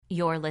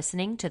You're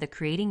listening to the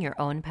Creating Your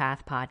Own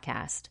Path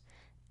podcast,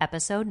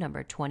 episode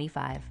number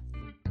 25.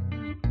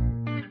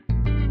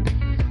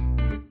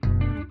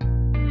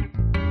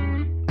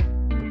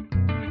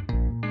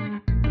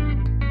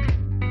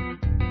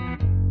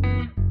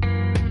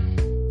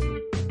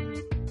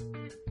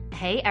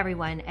 Hey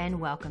everyone, and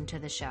welcome to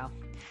the show.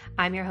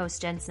 I'm your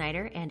host, Jen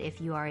Snyder, and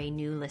if you are a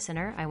new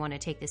listener, I want to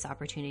take this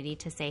opportunity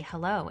to say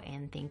hello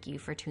and thank you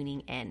for tuning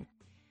in.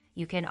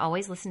 You can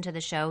always listen to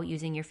the show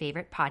using your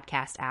favorite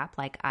podcast app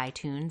like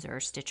iTunes or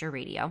Stitcher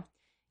Radio.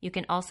 You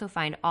can also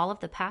find all of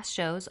the past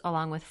shows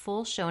along with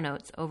full show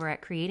notes over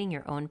at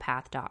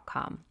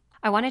creatingyourownpath.com.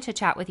 I wanted to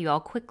chat with you all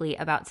quickly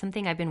about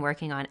something I've been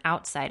working on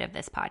outside of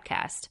this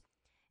podcast.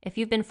 If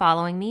you've been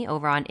following me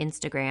over on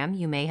Instagram,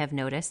 you may have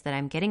noticed that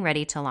I'm getting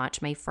ready to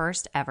launch my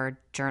first ever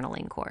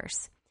journaling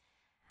course.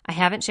 I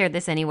haven't shared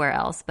this anywhere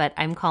else, but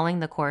I'm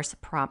calling the course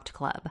Prompt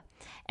Club,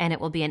 and it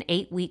will be an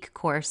 8-week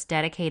course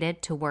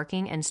dedicated to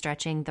working and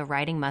stretching the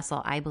writing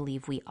muscle I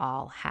believe we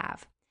all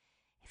have.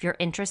 If you're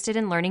interested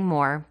in learning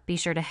more, be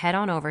sure to head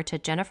on over to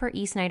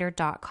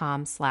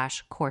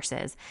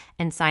jenniferesnyder.com/courses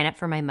and sign up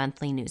for my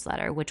monthly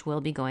newsletter, which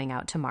will be going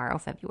out tomorrow,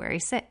 February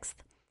 6th.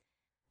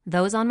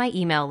 Those on my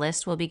email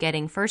list will be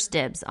getting first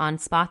dibs on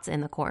spots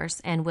in the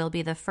course and will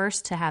be the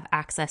first to have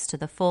access to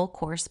the full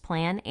course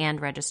plan and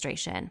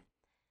registration.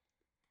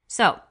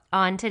 So,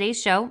 on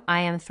today's show, I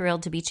am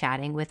thrilled to be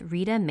chatting with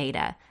Rita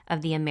Maida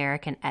of The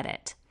American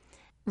Edit.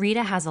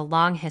 Rita has a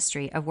long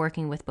history of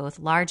working with both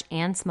large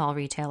and small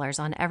retailers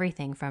on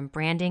everything from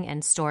branding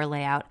and store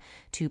layout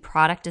to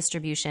product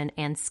distribution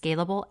and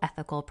scalable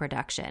ethical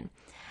production.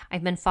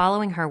 I've been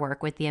following her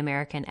work with The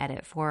American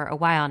Edit for a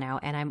while now,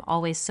 and I'm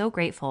always so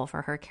grateful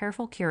for her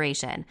careful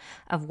curation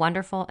of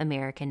wonderful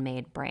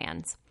American-made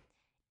brands.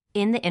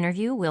 In the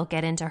interview, we'll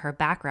get into her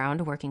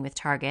background working with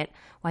Target,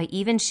 why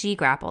even she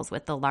grapples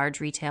with the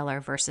large retailer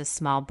versus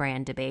small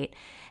brand debate,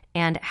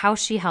 and how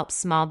she helps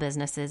small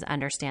businesses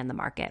understand the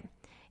market.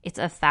 It's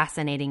a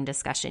fascinating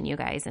discussion, you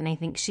guys, and I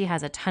think she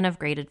has a ton of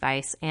great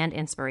advice and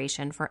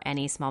inspiration for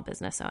any small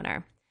business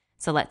owner.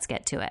 So let's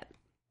get to it.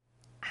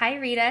 Hi,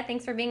 Rita.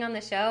 Thanks for being on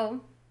the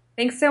show.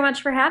 Thanks so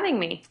much for having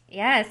me.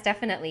 Yes,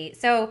 definitely.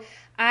 So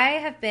I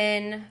have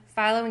been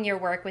following your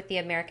work with The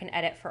American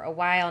Edit for a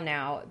while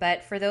now,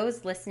 but for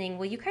those listening,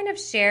 will you kind of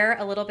share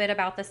a little bit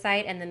about the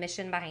site and the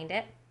mission behind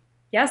it?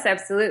 Yes,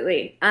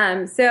 absolutely.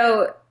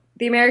 So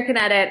The American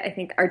Edit, I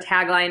think our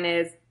tagline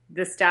is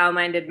the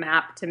style-minded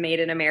map to Made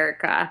in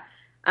America.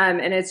 And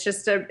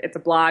it's a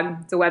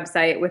blog, it's a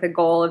website with a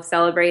goal of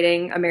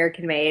celebrating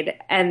American made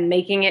and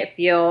making it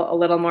feel a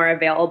little more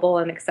available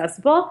and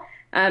accessible.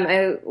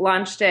 I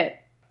launched it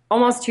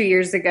almost 2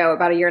 years ago,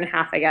 about a year and a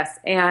half, I guess.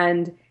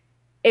 And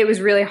it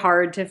was really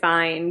hard to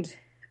find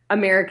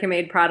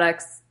American-made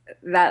products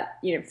that,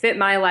 fit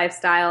my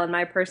lifestyle and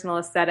my personal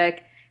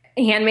aesthetic.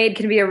 Handmade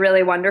can be a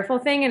really wonderful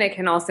thing, and it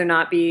can also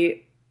not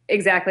be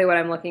exactly what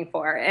I'm looking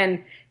for.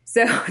 And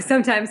so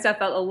sometimes stuff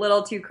felt a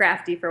little too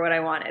crafty for what I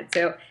wanted.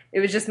 So it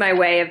was just my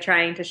way of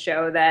trying to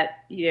show that,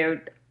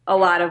 a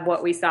lot of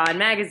what we saw in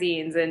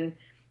magazines and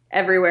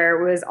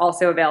everywhere was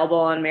also available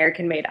on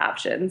American-made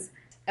options.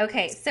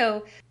 Okay,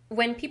 so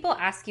when people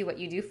ask you what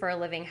you do for a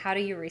living, how do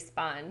you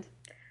respond?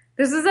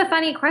 This is a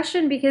funny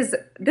question because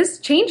this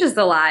changes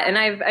a lot. And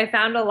I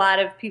found a lot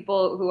of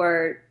people who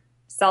are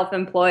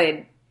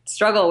self-employed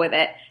struggle with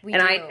it.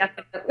 I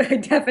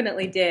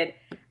definitely did.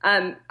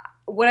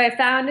 What I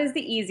found is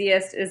the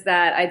easiest is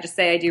that I just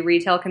say I do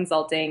retail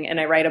consulting and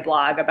I write a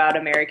blog about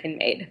American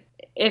made.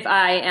 If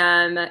I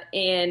am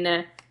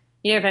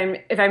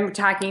if I'm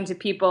talking to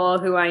people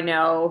who I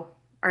know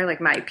are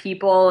like my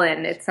people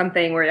and it's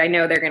something where I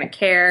know they're going to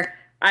care,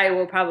 I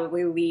will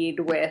probably lead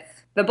with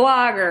the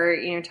blog or,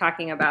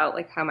 talking about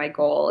like how my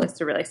goal is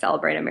to really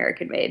celebrate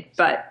American made.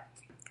 But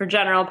for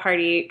general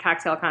party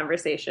cocktail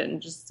conversation,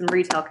 just some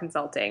retail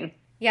consulting.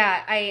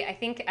 Yeah, I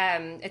think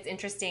it's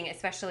interesting,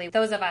 especially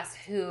those of us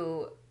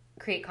who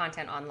create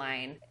content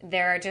online.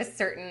 There are just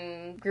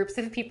certain groups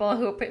of people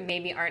who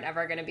maybe aren't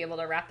ever going to be able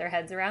to wrap their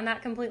heads around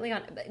that completely,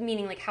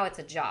 meaning like how it's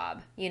a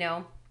job,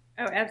 Oh,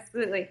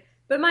 absolutely.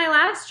 But my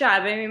last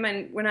job,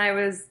 when I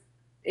was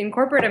in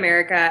corporate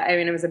America,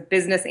 I was a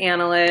business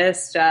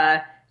analyst,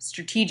 a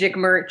strategic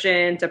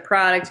merchant, a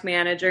product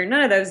manager.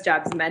 None of those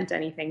jobs meant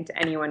anything to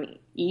anyone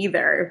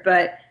either,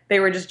 but they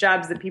were just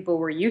jobs that people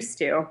were used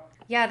to.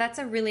 Yeah, that's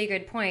a really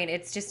good point.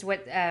 It's just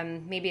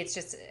maybe it's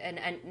just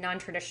a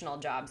non-traditional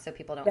job, so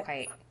people don't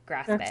quite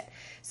grasp it.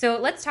 So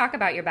let's talk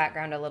about your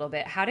background a little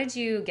bit. How did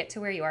you get to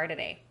where you are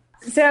today?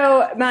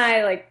 So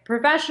my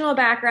professional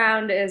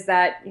background is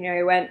that,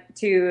 I went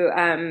to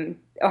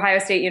Ohio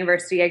State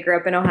University. I grew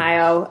up in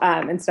Ohio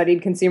and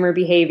studied consumer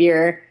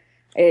behavior.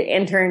 I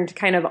interned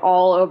kind of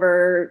all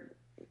over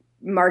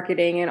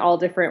marketing in all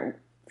different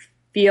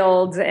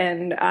fields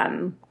and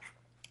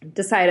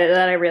decided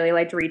that I really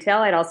liked retail.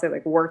 I'd also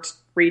worked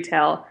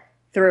retail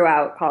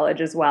throughout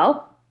college as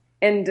well.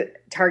 And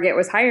Target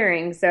was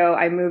hiring, so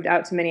I moved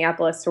out to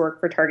Minneapolis to work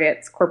for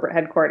Target's corporate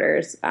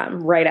headquarters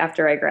right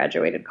after I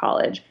graduated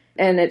college.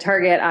 And at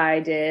Target,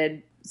 I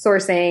did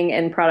sourcing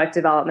and product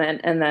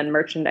development and then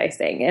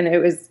merchandising. And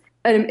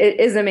it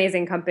is an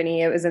amazing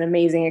company. It was an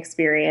amazing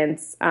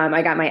experience.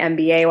 I got my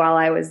MBA while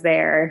I was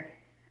there.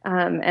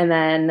 And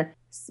then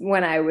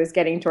when I was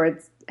getting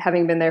towards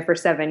having been there for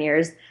 7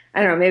 years,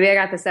 I don't know, maybe I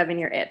got the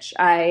 7-year itch.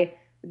 I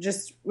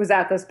just was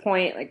at this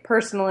point, like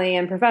personally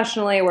and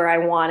professionally, where I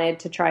wanted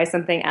to try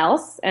something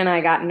else. And I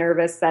got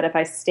nervous that if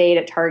I stayed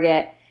at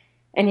Target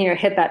and,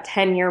 hit that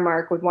 10-year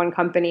mark with one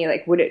company,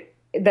 like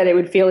that it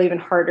would feel even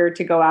harder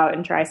to go out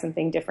and try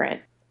something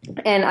different.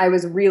 And I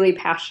was really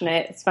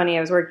passionate. It's funny,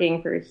 I was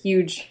working for a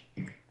huge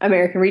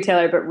American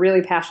retailer, but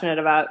really passionate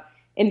about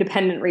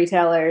independent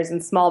retailers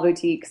and small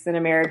boutiques and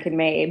American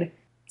made.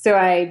 So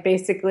I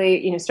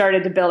basically,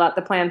 started to build out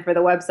the plan for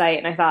the website,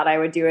 and I thought I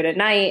would do it at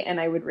night,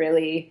 and I would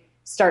really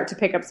start to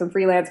pick up some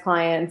freelance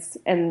clients.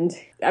 And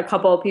a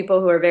couple of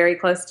people who are very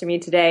close to me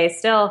today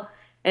still,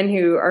 and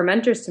who are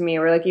mentors to me,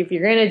 were like, if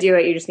you're going to do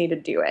it, you just need to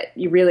do it.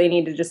 You really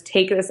need to just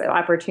take this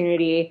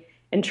opportunity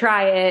and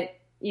try it.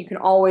 You can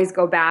always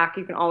go back.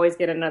 You can always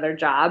get another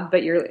job,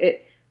 but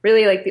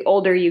really, like, the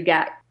older you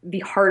get, the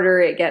harder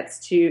it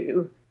gets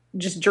to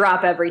just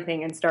drop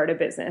everything and start a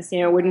business.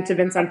 It wouldn't have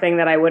been something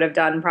that I would have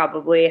done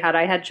probably had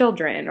I had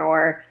children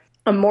or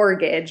a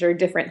mortgage or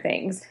different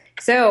things.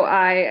 So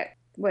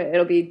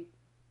it'll be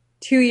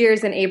 2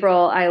 years in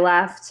April, I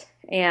left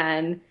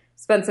and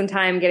spent some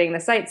time getting the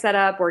site set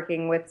up,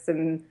 working with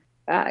some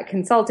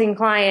consulting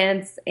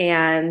clients,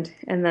 and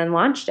then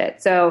launched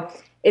it. So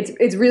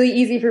it's really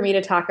easy for me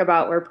to talk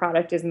about where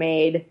product is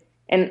made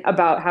and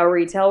about how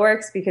retail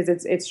works, because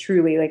it's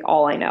truly like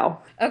all I know.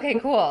 Okay,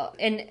 cool.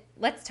 And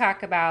let's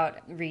talk about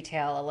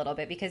retail a little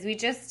bit, because we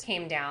just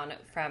came down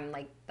from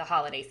like the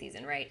holiday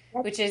season, right?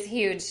 Which is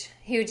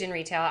huge in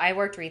retail. I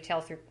worked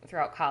retail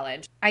throughout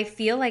college. I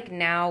feel like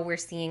now we're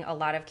seeing a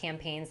lot of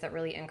campaigns that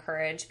really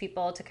encourage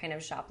people to kind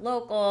of shop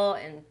local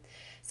and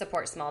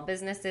support small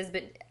businesses.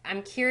 But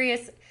I'm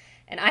curious,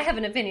 and I have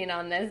an opinion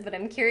on this, but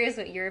I'm curious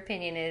what your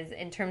opinion is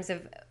in terms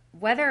of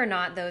whether or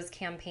not those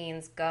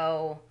campaigns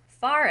go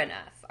far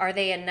enough. Are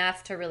they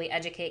enough to really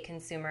educate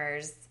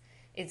consumers?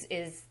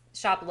 Is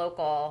shop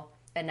local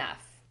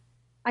enough?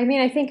 I mean,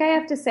 I think I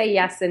have to say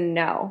yes and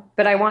no,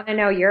 but I want to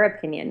know your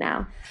opinion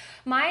now.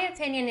 My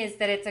opinion is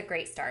that it's a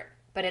great start,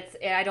 but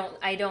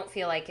I don't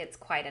feel like it's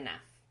quite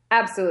enough.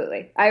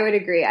 Absolutely. I would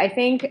agree. I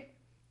think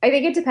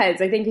it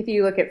depends. I think if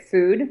you look at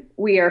food,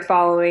 we are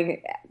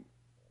following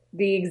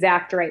the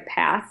exact right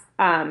path,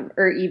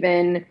 or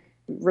even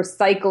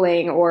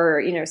recycling,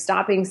 or,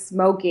 stopping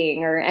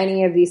smoking, or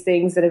any of these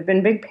things that have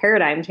been big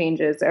paradigm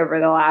changes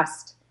over the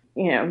last,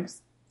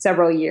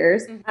 several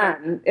years.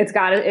 Mm-hmm.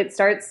 It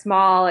starts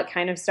small. It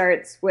kind of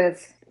starts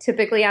with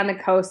typically on the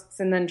coasts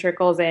and then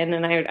trickles in.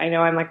 And I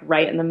know I'm like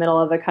right in the middle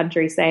of the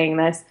country saying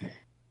this,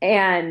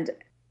 and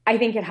I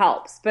think it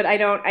helps, but I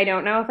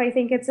don't know if I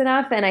think it's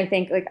enough. And I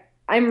think like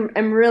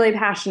I'm really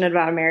passionate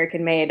about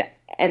American made,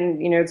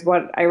 and it's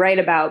what I write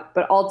about,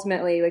 but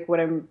ultimately like what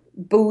I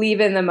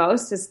believe in the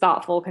most is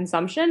thoughtful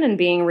consumption and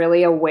being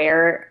really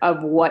aware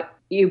of what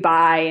you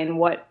buy and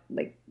what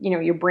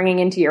you're bringing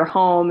into your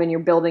home and you're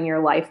building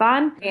your life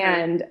on. Mm-hmm.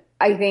 And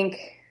I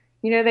think,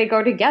 they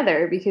go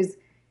together, because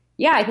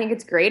I think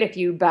it's great if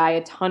you buy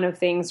a ton of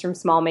things from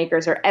small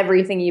makers, or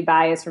everything you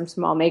buy is from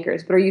small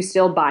makers, but are you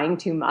still buying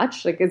too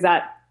much? Like,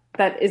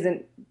 that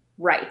isn't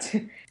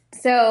right.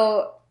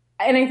 So,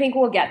 and I think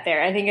we'll get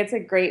there. I think it's a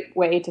great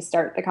way to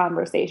start the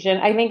conversation.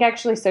 I think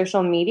actually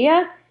social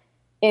media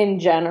in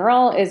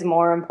general is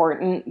more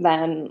important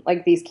than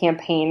like these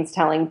campaigns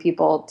telling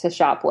people to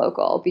shop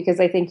local, because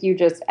I think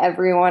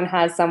everyone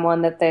has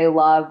someone that they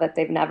love that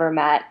they've never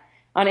met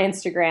on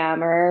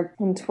Instagram or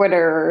on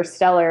Twitter or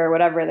Stellar or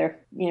whatever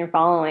they're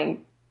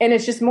following. And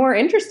it's just more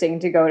interesting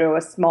to go to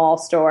a small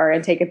store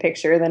and take a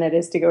picture than it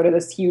is to go to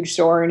this huge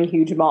store in a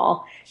huge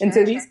mall. Sure, and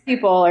so these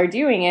people are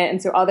doing it,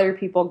 and so other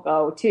people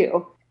go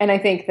too. And I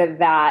think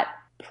that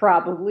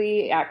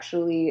probably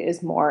actually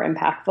is more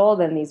impactful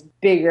than these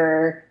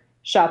bigger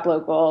shop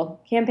local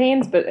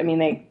campaigns, but I mean,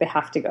 they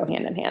have to go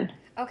hand in hand.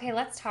 Okay,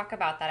 let's talk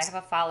about that. I have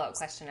a follow-up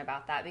question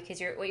about that, because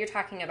what you're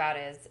talking about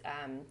is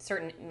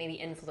certain maybe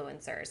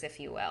influencers, if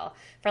you will,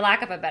 for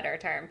lack of a better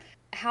term.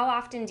 How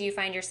often do you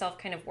find yourself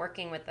kind of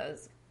working with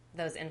those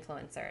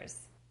influencers?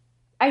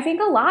 I think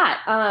a lot.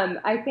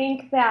 I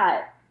think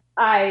that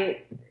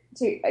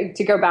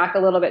to go back a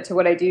little bit to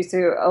what I do,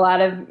 so a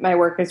lot of my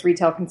work is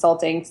retail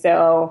consulting.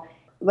 So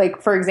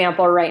like, for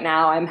example, right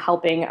now I'm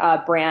helping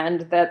a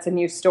brand that's a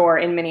new store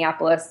in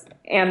Minneapolis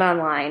and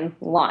online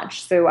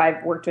launch. So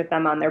I've worked with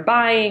them on their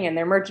buying and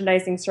their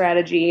merchandising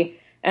strategy,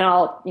 and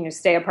I'll,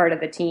 stay a part of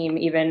the team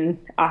even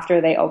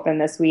after they open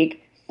this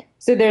week.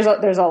 So there's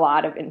a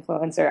lot of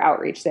influencer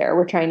outreach there.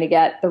 We're trying to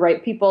get the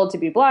right people to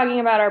be blogging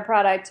about our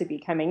product, to be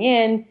coming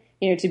in,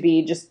 to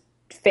be just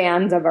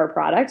fans of our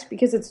product,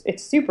 because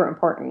it's super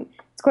important.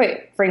 It's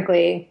quite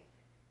frankly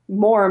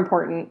more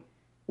important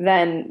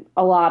than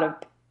a lot of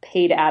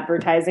paid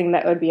advertising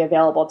that would be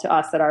available to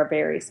us at our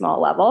very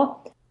small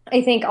level.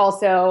 I think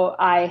also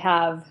I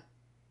have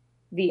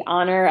the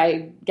honor,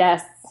 I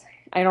guess,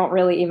 I don't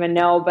really even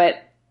know, but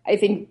I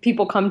think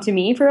people come to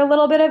me for a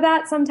little bit of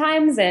that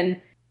sometimes.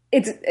 And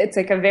it's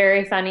like a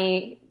very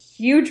funny,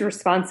 huge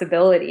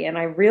responsibility. And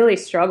I really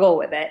struggle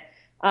with it.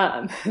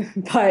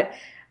 But,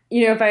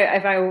 if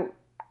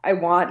I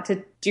want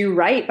to do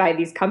right by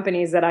these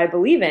companies that I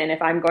believe in,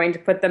 if I'm going to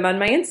put them on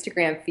my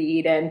Instagram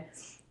feed, and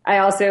I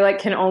also like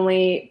can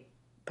only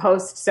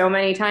post so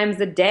many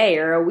times a day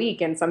or a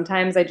week, and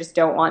sometimes I just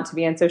don't want to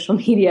be on social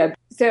media.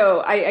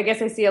 So I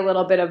guess I see a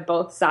little bit of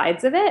both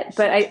sides of it,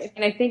 but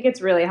I think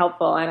it's really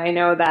helpful, and I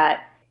know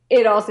that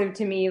it also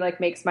to me like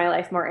makes my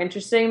life more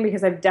interesting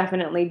because I've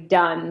definitely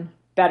done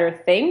better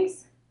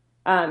things,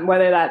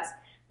 whether that's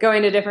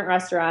going to different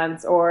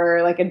restaurants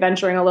or like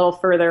adventuring a little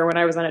further when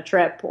I was on a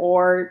trip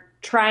or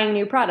trying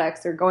new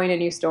products or going to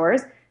new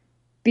stores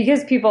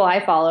because people I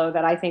follow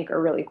that I think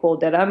are really cool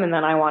did them, and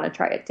then I want to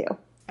try it too.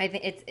 I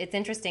think it's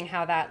interesting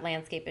how that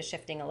landscape is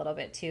shifting a little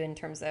bit too in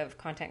terms of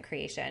content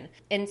creation.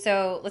 And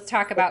so let's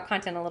talk about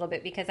content a little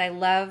bit because I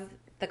love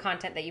the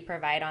content that you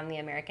provide on the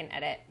American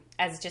Edit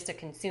as just a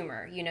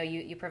consumer.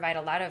 You provide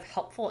a lot of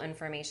helpful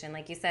information.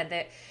 Like you said,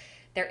 that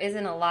there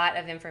isn't a lot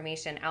of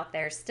information out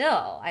there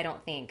still, I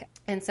don't think.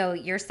 And so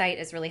your site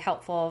is really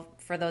helpful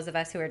for those of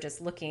us who are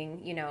just looking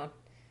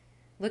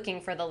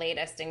for the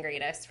latest and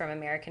greatest from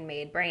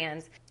American-made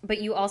brands. But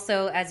you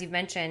also, as you've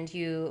mentioned,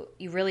 you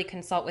really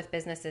consult with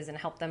businesses and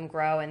help them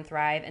grow and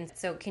thrive. And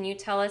so can you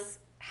tell us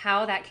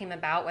how that came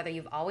about, whether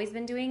you've always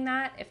been doing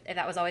that, if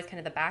that was always kind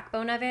of the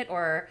backbone of it,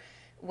 or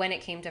when it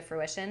came to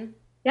fruition?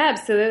 Yeah,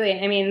 absolutely.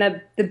 I mean,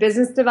 the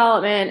business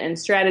development and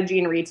strategy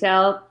and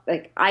retail,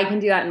 like I can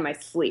do that in my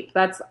sleep.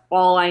 That's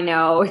all I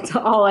know. It's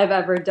all I've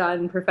ever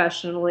done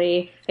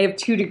professionally. I have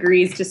 2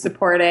 degrees to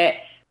support it.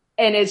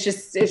 And it's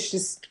just,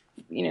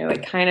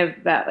 like kind of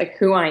that, like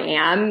who I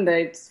am.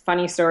 The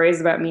funny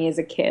stories about me as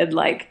a kid,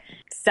 like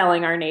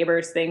selling our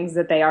neighbors things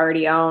that they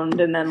already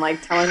owned and then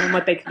like telling them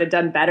what they could have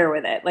done better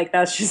with it. Like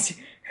that's just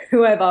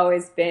who I've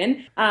always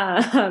been.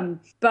 So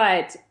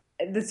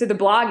the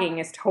blogging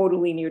is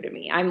totally new to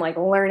me. I'm like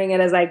learning it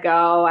as I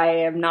go. I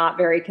am not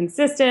very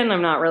consistent.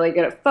 I'm not really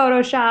good at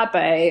Photoshop.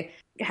 I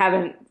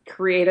haven't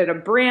created a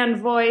brand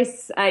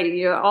voice.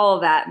 All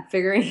of that,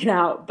 figuring it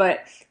out. But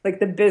like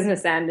the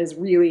business end is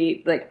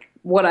really like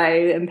what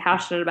I am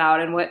passionate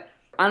about and what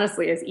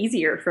honestly is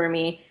easier for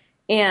me.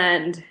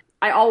 And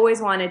I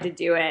always wanted to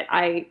do it.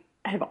 I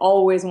have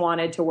always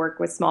wanted to work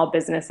with small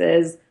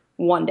businesses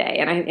one day.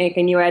 And I think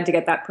I knew I had to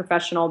get that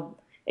professional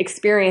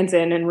experience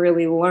in and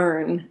really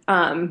learn.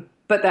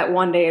 But that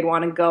one day I'd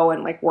want to go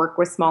and like work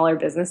with smaller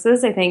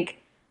businesses. I think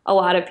a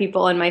lot of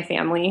people in my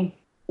family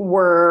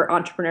were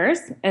entrepreneurs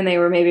and they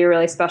were maybe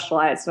really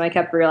specialized. And I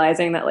kept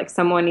realizing that like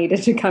someone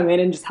needed to come in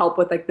and just help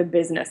with like the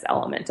business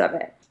element of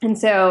it. And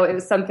so it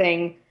was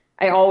something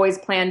I always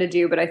planned to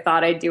do, but I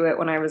thought I'd do it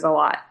when I was a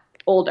lot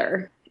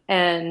older.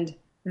 And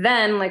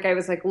then like I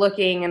was like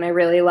looking and I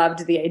really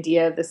loved the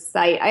idea of the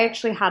site. I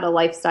actually had a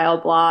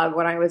lifestyle blog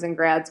when I was in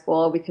grad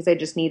school because I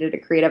just needed a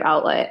creative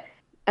outlet.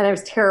 And I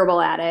was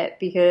terrible at it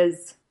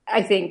because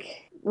I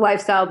think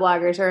lifestyle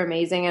bloggers are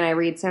amazing and I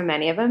read so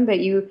many of them, but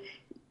you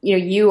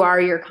are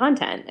your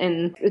content,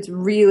 and it's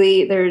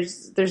really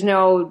there's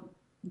no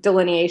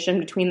delineation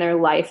between their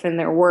life and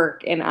their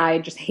work, and I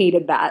just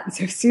hated that.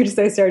 So as soon as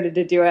I started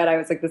to do it, I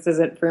was like, this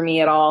isn't for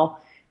me at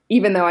all,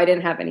 even though I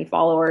didn't have any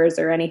followers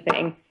or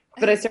anything.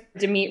 But I started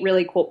to meet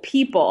really cool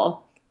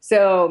people.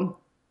 So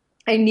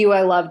I knew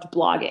I loved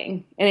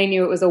blogging, and I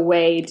knew it was a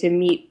way to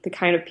meet the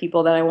kind of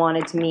people that I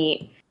wanted to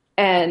meet.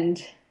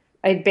 And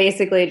I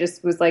basically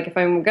just was like, if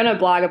I'm going to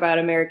blog about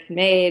American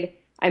Made,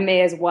 I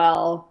may as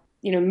well,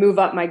 move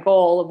up my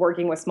goal of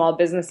working with small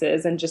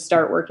businesses and just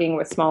start working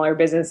with smaller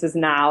businesses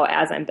now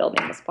as I'm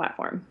building this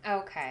platform.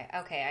 Okay,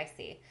 I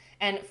see.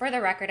 And for the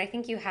record, I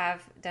think you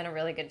have done a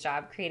really good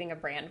job creating a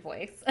brand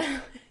voice.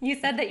 You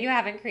said that you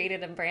haven't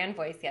created a brand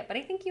voice yet, but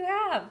I think you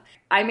have.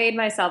 I made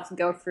myself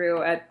go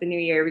through at the new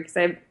year because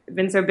I've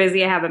been so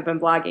busy I haven't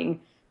been blogging,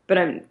 but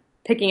I'm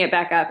picking it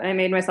back up. And I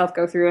made myself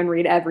go through and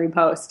read every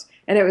post.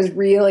 And it was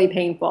really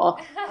painful.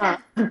 And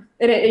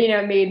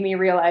it made me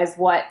realize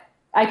what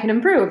I can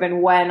improve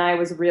and when I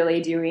was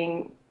really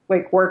doing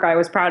like work I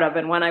was proud of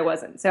and when I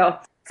wasn't. So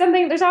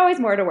there's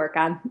always more to work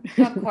on.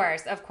 Of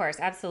course.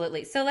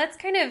 Absolutely. So let's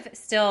kind of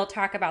still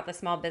talk about the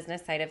small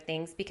business side of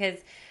things, because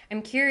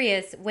I'm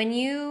curious, when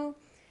you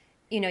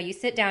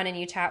sit down and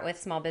you chat with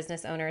small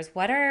business owners,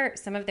 what are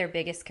some of their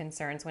biggest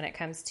concerns when it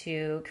comes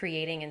to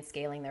creating and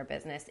scaling their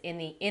business in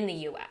the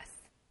U.S.?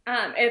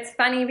 It's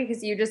funny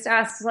because you just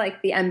asked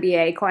like the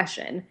MBA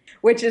question,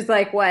 which is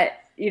like what,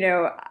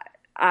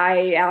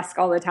 I ask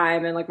all the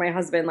time, and like my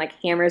husband like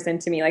hammers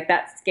into me, like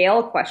that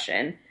scale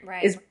question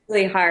is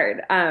really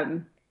hard.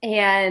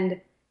 And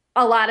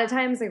a lot of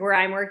times like where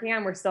I'm working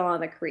on, we're still on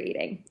the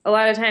creating. A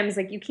lot of times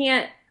like you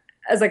can't,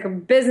 as like a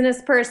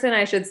business person,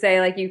 I should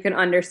say, like you can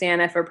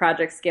understand if a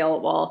project's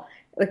scalable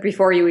like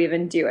before you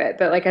even do it.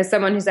 But like as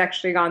someone who's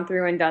actually gone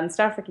through and done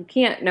stuff, like you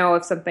can't know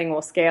if something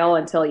will scale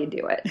until you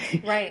do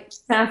it. Right. You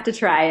just have to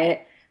try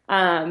it.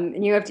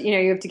 And you have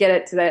to get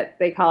it to that,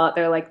 they call it,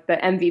 they're like the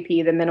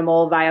MVP, the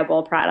minimal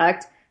viable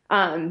product.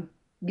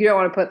 you don't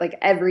want to put like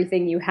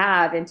everything you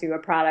have into a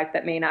product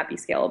that may not be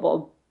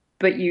scalable,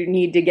 but you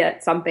need to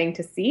get something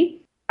to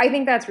see. I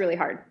think that's really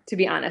hard, to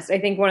be honest. I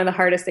think one of the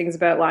hardest things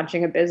about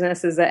launching a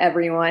business is that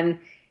everyone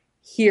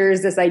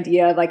hears this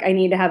idea of like, I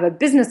need to have a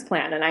business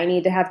plan and I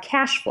need to have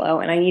cash flow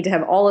and I need to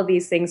have all of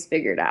these things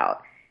figured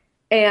out.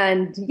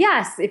 And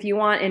yes, if you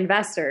want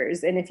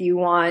investors and if you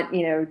want,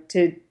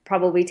 to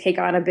probably take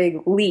on a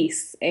big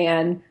lease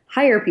and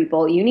hire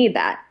people, you need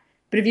that.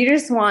 But if you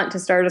just want to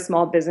start a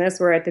small business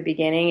where at the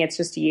beginning it's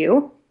just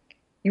you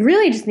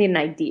really just need an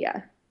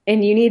idea.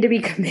 And you need to be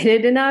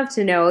committed enough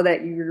to know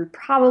that you're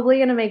probably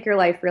going to make your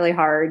life really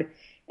hard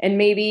and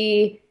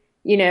maybe,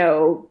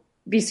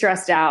 be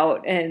stressed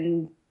out.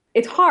 And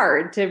it's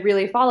hard to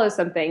really follow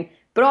something.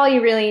 But all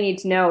you really need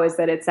to know is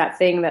that it's that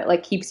thing that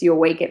like keeps you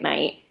awake at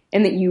night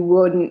and that you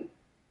wouldn't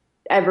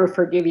ever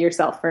forgive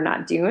yourself for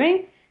not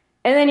doing.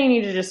 And then you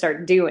need to just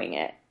start doing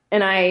it.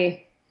 And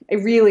I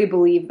really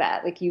believe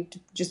that. Like you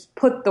just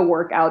put the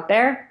work out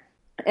there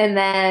and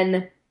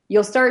then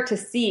you'll start to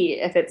see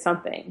if it's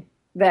something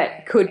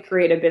that could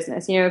create a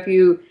business.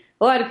 A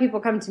lot of people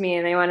come to me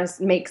and they want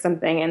to make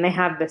something and they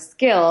have the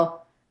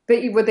skill, but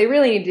what they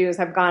really need to do is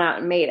have gone out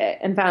and made it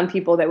and found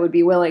people that would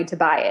be willing to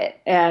buy it.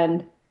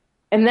 And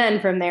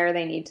then from there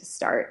they need to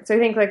start. So I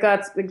think like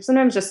that's like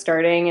sometimes just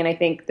starting. And I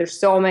think there's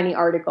so many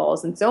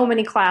articles and so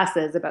many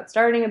classes about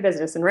starting a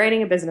business and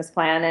writing a business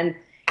plan. And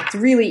it's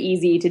really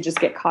easy to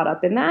just get caught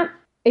up in that.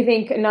 I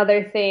think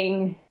another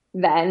thing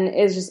then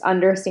is just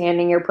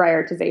understanding your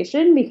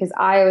prioritization, because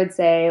I would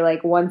say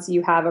like once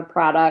you have a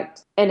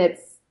product and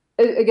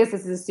I guess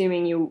this is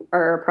assuming you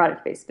are a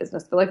product-based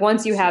business, but like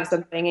once you have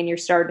something and you're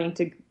starting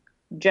to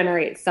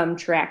generate some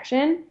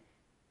traction,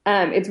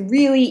 it's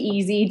really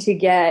easy to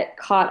get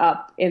caught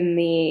up in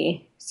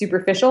the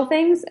superficial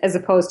things as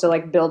opposed to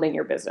like building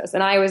your business.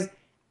 And I was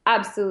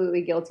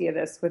absolutely guilty of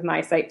this with my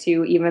site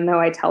too, even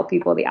though I tell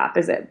people the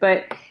opposite.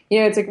 But,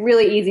 it's like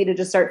really easy to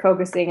just start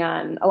focusing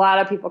on, a lot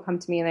of people come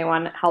to me and they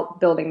want help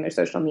building their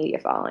social media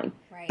following,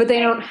 right, but they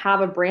don't have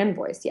a brand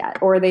voice yet,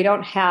 or they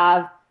don't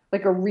have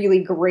like a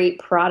really great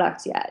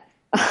product yet.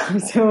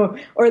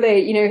 Or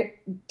they,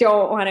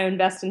 don't want to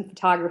invest in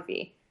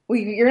photography. Well,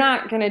 you're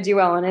not going to do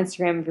well on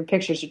Instagram if your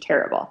pictures are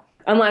terrible,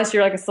 unless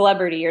you're like a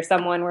celebrity or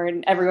someone where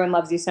everyone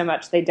loves you so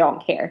much they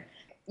don't care.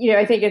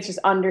 I think it's just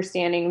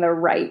understanding the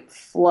right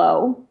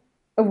flow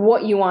of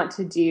what you want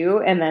to do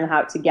and then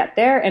how to get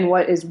there and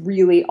what is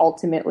really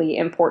ultimately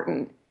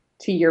important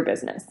to your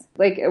business.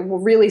 Like a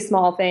really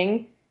small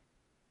thing.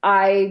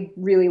 I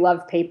really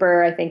love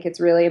paper. I think it's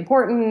really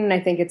important. I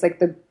think it's like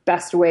the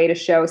best way to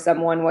show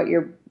someone what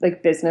your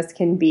like business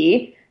can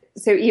be.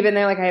 So even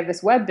though like I have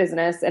this web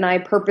business and I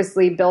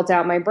purposely built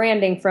out my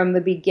branding from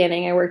the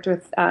beginning, I worked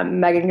with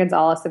Megan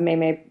Gonzalez of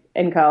May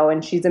 & Co.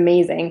 and she's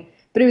amazing.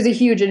 But it was a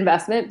huge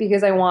investment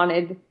because I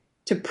wanted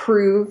to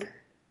prove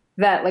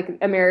that like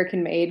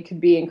American Made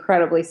could be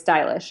incredibly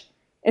stylish.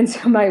 And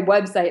so my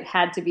website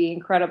had to be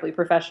incredibly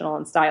professional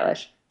and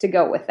stylish to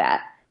go with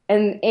that.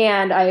 And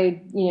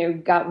I,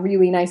 got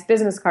really nice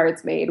business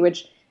cards made,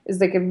 which is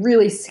like a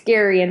really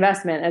scary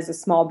investment as a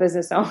small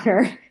business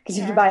owner because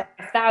you have to buy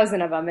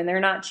 1,000 of them and they're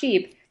not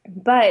cheap.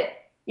 But,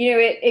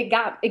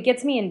 it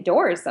gets me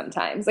indoors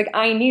sometimes. Like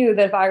I knew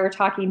that if I were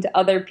talking to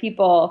other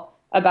people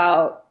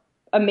about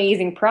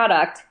amazing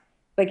product,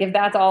 like if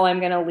that's all I'm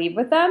going to leave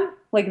with them,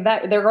 like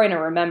that, they're going to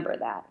remember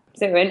that.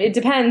 So, and it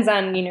depends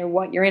on,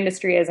 what your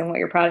industry is and what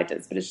your product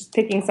is, but it's just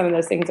picking some of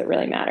those things that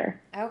really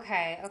matter.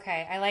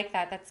 Okay. I like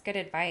that. That's good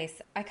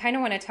advice. I kind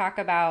of want to talk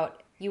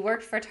about, you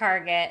worked for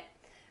Target,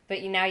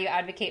 but now you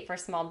advocate for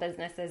small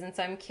businesses. And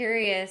so I'm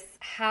curious,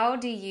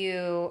 do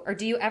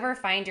you ever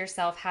find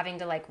yourself having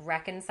to like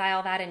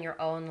reconcile that in your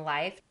own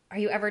life? Are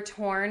you ever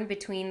torn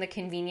between the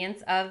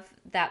convenience of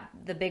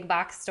the big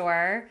box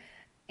store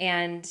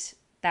and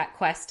that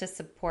quest to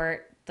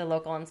support the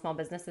local and small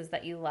businesses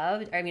that you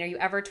love? I mean, are you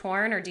ever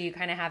torn, or do you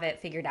kind of have it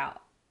figured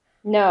out?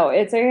 No,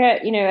 it's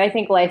I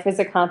think life is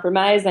a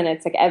compromise, and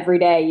it's like every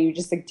day you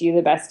just like do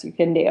the best you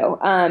can do.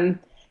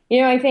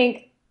 I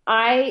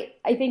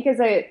think as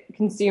a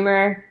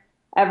consumer,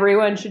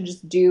 everyone should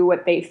just do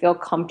what they feel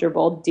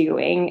comfortable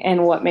doing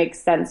and what makes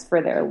sense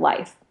for their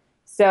life.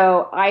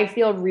 So I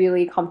feel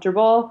really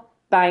comfortable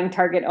buying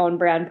Target own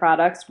brand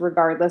products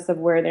regardless of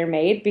where they're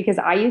made because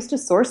I used to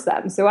source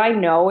them. So I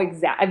know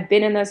I've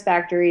been in those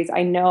factories.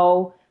 I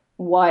know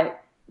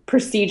what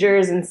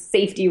procedures and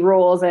safety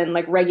rules and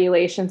like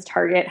regulations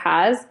Target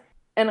has,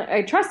 and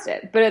I trust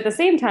it. But at the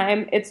same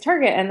time, it's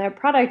Target and their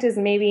product is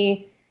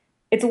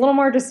it's a little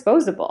more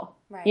disposable,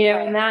 right,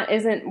 and that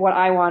isn't what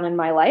I want in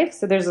my life.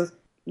 So there's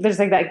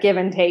like that give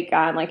and take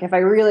on like if I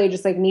really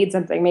just like need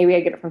something, maybe I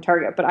get it from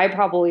Target, but I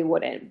probably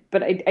wouldn't.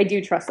 But I do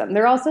trust them.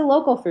 They're also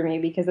local for me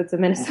because it's a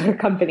Minnesota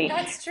company.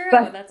 That's true.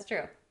 That's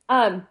true.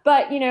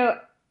 But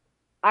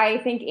I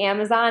think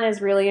Amazon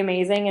is really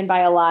amazing and buy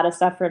a lot of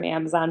stuff from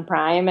Amazon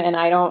Prime. And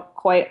I don't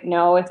quite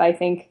know if I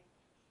think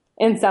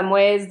in some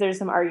ways there's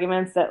some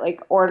arguments that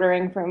like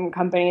ordering from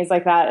companies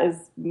like that is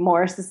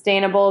more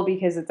sustainable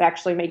because it's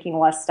actually making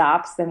less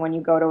stops than when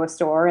you go to a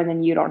store and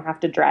then you don't have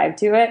to drive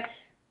to it.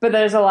 But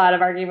there's a lot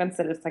of arguments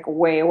that it's like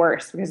way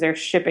worse because they're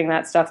shipping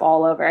that stuff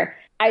all over.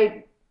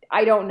 I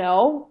don't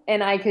know,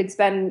 and I could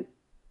spend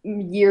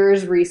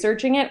years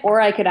researching it,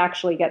 or I could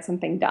actually get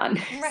something done.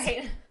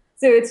 Right.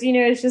 So it's,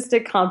 it's just a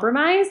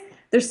compromise.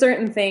 There's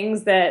certain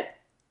things that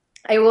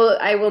I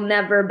will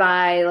never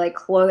buy, like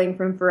clothing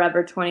from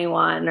Forever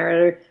 21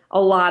 or a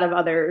lot of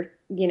other,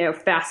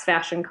 fast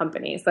fashion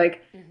companies.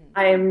 Like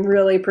I am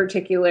really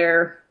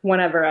particular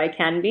whenever I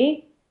can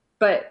be.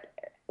 But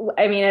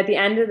I mean, at the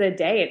end of the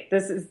day,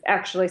 this is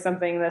actually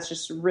something that's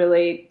just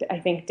really, I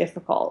think,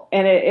 difficult.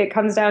 And it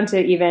comes down to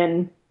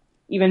even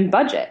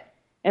budget.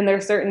 And there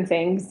are certain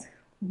things,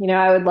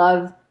 I would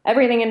love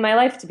everything in my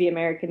life to be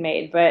American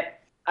made, but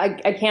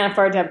I can't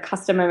afford to have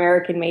custom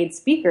American made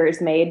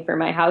speakers made for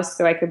my house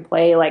so I could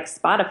play like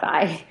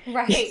Spotify.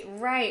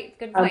 Right.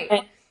 Good point.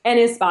 And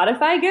is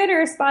Spotify good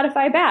or is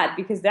Spotify bad?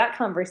 Because that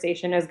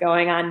conversation is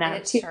going on now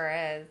too. It sure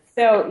is.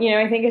 So,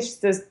 I think it's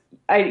just this,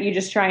 you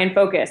just try and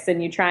focus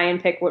and you try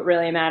and pick what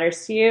really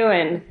matters to you.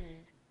 And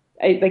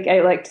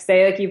I like to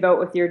say, like, you vote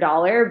with your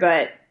dollar,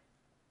 but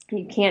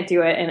you can't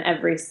do it in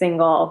every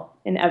single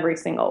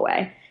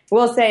way.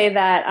 We'll say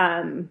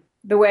that,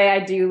 the way I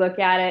do look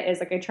at it is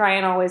like I try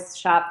and always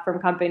shop from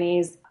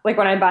companies, like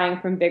when I'm buying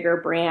from bigger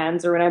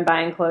brands or when I'm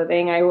buying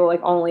clothing, I will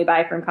like only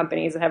buy from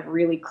companies that have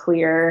really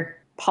clear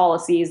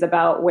policies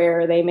about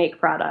where they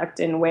make product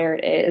and where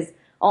it is.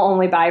 I'll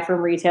only buy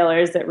from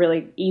retailers that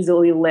really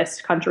easily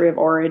list country of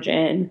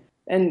origin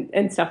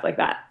and stuff like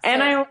that.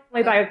 And I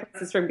only buy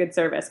places from good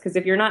service because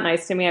if you're not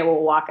nice to me, I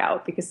will walk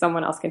out because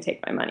someone else can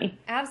take my money.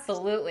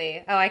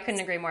 Absolutely. Oh, I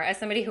couldn't agree more. As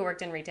somebody who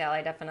worked in retail,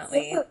 I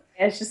definitely...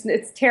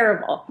 It's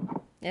terrible.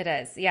 It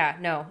is. Yeah,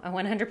 no, I'm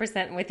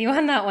 100% with you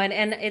on that one.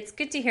 And it's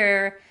good to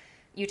hear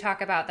you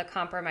talk about the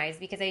compromise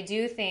because I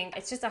do think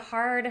it's just a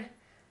hard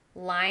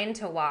line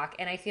to walk.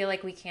 And I feel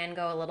like we can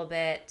go a little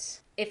bit,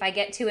 if I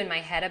get too in my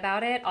head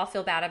about it, I'll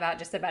feel bad about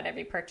just about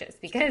every purchase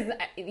because,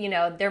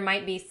 there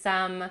might be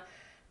some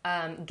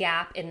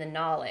gap in the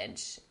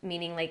knowledge,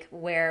 meaning like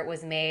where it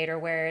was made or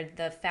where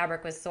the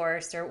fabric was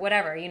sourced or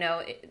whatever,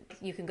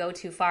 you can go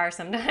too far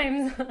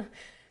sometimes.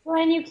 Well,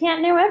 and you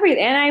can't know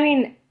everything. And I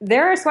mean,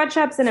 there are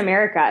sweatshops in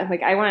America.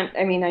 Like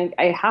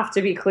I have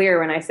to be clear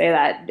when I say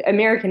that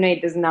American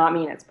made does not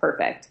mean it's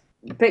perfect.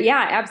 But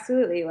yeah,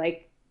 absolutely.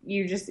 Like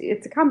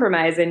it's a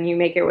compromise and you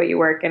make it what you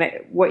work and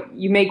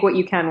you make what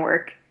you can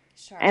work.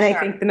 Sure, and I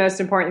think the most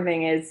important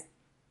thing is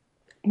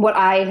what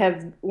I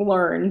have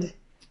learned.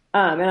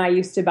 And I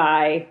used to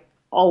buy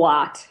a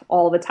lot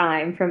all the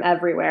time from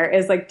everywhere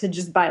is like to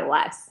just buy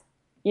less,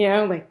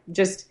 like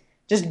just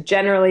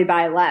generally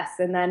buy less.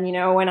 And then,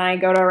 when I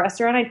go to a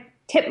restaurant, I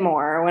tip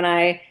more. When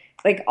I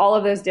like all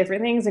of those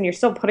different things and you're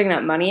still putting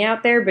that money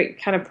out there, but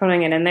kind of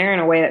putting it in there in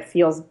a way that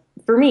feels,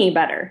 for me,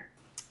 better.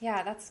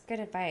 Yeah, that's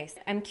good advice.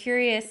 I'm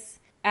curious,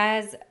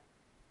 as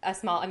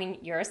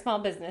you're a small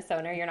business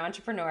owner, you're an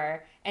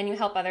entrepreneur, and you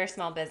help other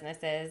small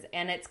businesses.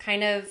 And it's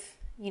kind of,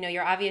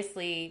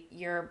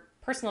 your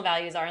personal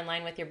values are in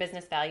line with your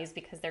business values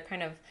because they're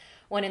kind of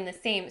one and the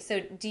same. So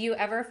do you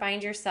ever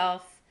find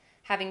yourself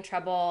having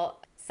trouble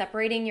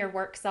separating your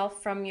work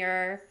self from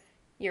your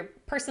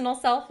personal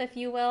self, if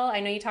you will?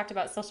 I know you talked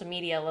about social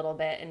media a little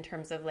bit in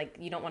terms of like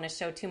you don't want to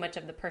show too much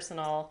of the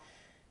personal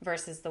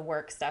versus the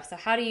work stuff. So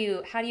how do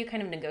you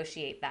kind of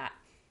negotiate that?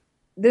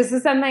 This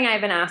is something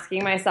I've been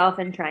asking myself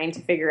and trying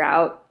to figure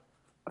out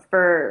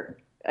for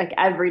like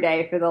every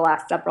day for the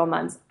last several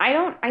months. I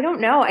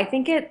don't know.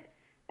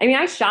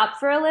 I shop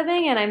for a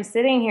living and I'm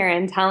sitting here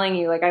and telling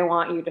you, like, I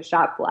want you to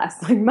shop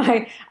less.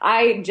 Like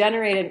I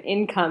generate an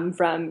income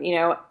from,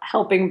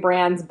 helping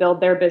brands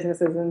build their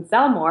businesses and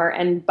sell more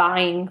and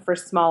buying for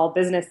small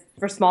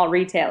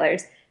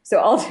retailers.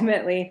 So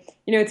ultimately,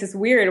 it's this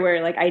weird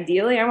where like,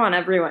 ideally I want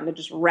everyone to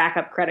just rack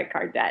up credit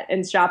card debt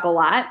and shop a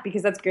lot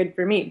because that's good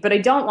for me. But I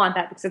don't want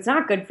that because it's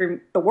not good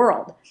for the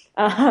world.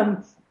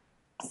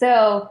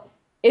 So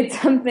it's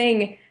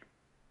something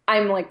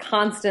I'm like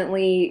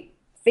constantly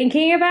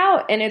thinking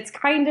about, and it's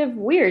kind of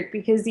weird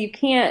because you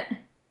can't,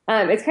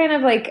 it's kind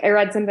of like I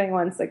read something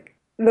once, like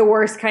the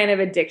worst kind of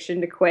addiction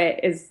to quit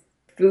is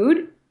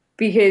food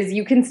because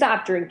you can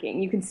stop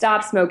drinking, you can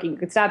stop smoking, you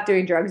can stop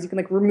doing drugs, you can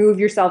like remove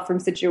yourself from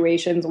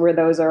situations where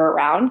those are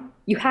around.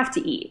 You have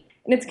to eat.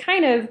 And it's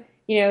kind of,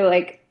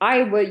 like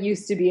I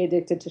used to be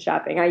addicted to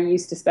shopping. I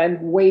used to spend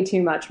way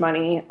too much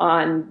money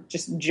on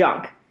just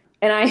junk.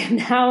 And I am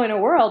now in a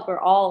world where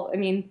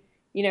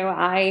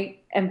I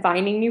am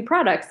finding new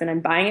products and I'm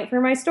buying it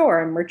for my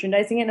store. I'm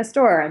merchandising it in a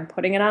store. I'm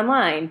putting it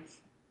online.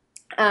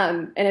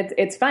 And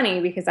it's funny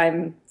because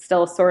I'm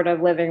still sort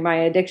of living my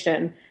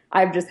addiction.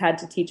 I've just had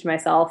to teach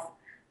myself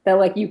that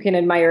like you can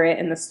admire it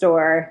in the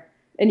store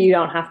and you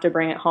don't have to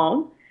bring it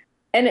home.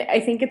 And I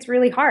think it's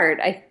really hard.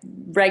 I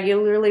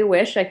regularly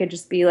wish I could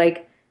just be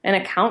like an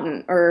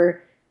accountant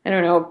or, I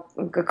don't know,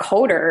 a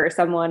coder or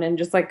someone and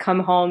just like come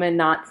home and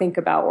not think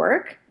about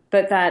work.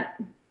 But that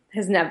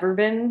has never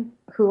been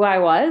who I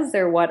was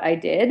or what I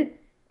did.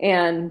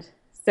 And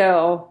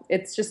so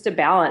it's just a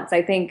balance.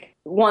 I think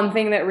one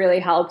thing that really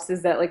helps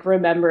is that like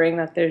remembering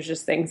that there's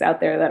just things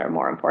out there that are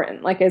more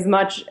important. Like as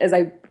much as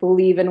I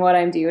believe in what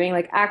I'm doing,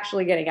 like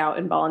actually getting out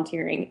and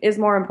volunteering is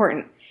more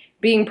important.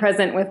 Being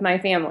present with my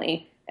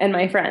family and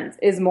my friends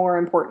is more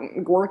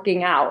important.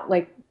 Working out,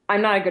 like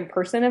I'm not a good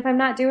person if I'm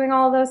not doing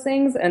all those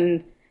things,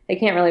 and I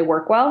can't really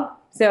work well.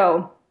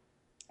 So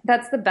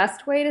that's the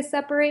best way to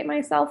separate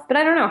myself. But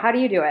I don't know. How do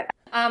you do it?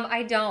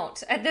 I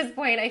don't. At this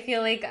point, I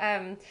feel like,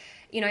 I've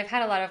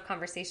had a lot of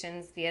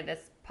conversations via this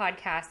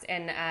podcast,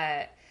 and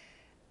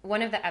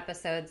one of the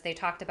episodes they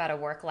talked about a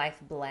work-life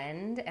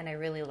blend, and I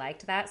really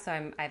liked that.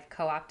 So I've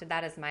co-opted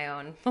that as my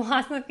own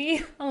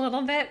philosophy a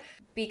little bit,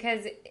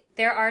 because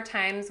there are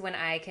times when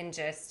I can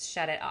just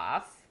shut it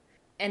off,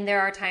 and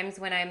there are times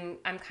when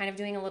I'm kind of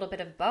doing a little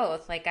bit of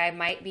both. Like I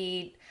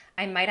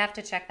might have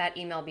to check that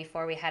email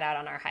before we head out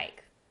on our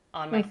hike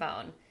on my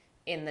phone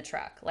in the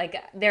truck.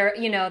 Like there,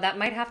 that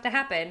might have to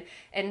happen.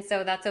 And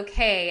so that's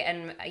okay.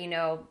 And,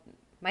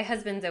 my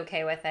husband's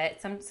okay with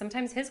it.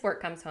 Sometimes his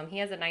work comes home. He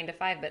has a 9 to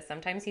 5, but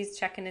sometimes he's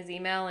checking his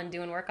email and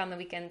doing work on the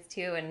weekends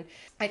too. And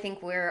I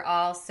think we're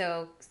all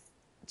so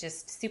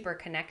just super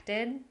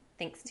connected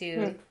thanks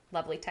to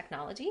lovely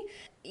technology.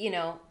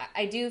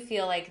 I do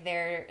feel like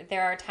there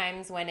are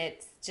times when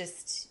it's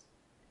just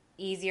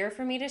easier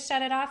for me to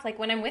shut it off. Like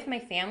when I'm with my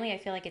family, I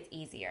feel like it's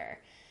easier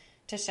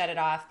to shut it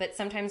off. But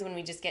sometimes when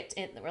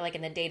we're like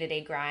in the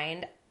day-to-day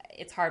grind,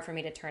 it's hard for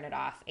me to turn it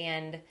off.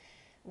 And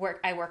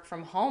I work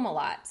from home a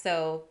lot.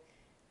 So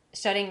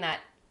shutting the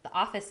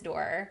office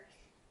door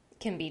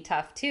can be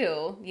tough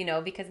too,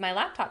 because my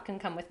laptop can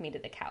come with me to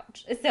the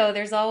couch. So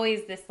there's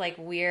always this like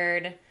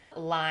weird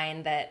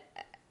line that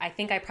I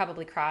think I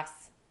probably cross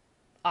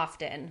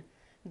often,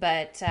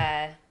 but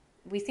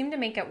we seem to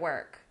make it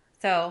work.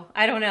 So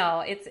I don't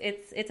know.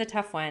 It's a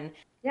tough one.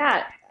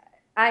 Yeah.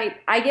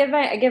 I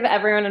give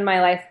everyone in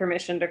my life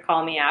permission to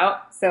call me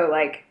out. So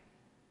like,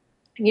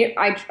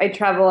 I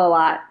travel a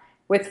lot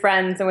with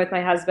friends and with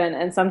my husband,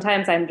 and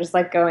sometimes I'm just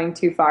like going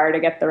too far to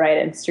get the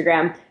right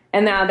Instagram.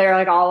 And now they're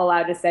like all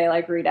allowed to say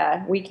like,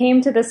 Rita, we came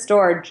to the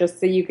store just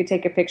so you could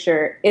take a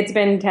picture. It's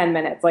been 10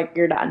 minutes, like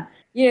you're done.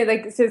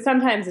 Like so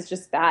sometimes it's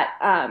just that.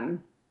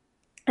 And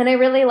I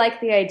really like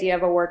the idea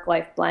of a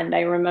work-life blend.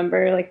 I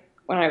remember like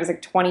when I was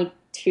like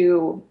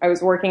 22, I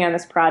was working on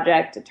this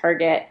project at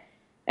Target,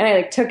 and I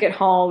like took it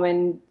home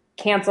and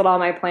canceled all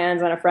my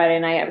plans on a Friday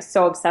night. I was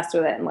so obsessed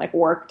with it and like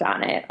worked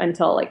on it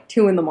until like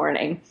 2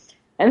 a.m.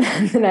 And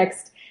then the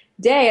next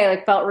day I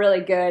like felt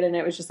really good, and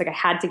it was just like I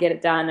had to get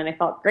it done, and I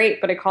felt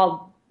great. But I called,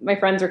 my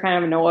friends were kind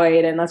of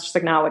annoyed, and that's just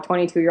like not what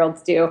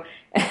 22-year-olds do.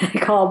 And I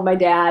called my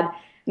dad,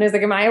 and I was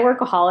like, am I a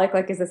workaholic?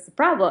 Like, is this the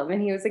problem?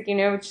 And he was like,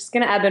 it's just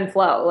going to ebb and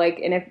flow. Like,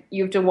 and if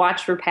you have to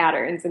watch for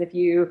patterns, and if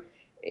you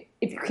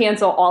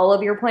cancel all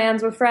of your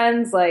plans with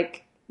friends,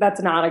 like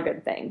that's not a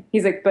good thing.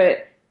 He's like,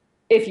 but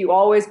if you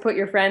always put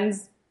your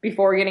friends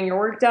before getting your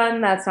work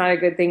done, that's not a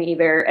good thing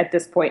either at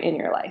this point in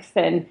your life.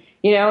 And,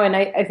 and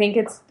I think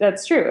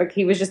that's true. Like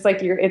he was just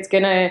like,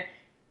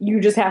 you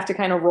just have to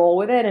kind of roll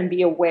with it and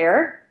be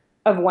aware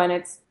of when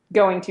it's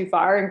going too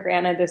far. And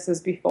granted, this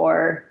was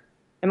before,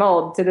 I'm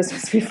old, so this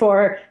was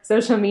before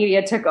social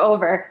media took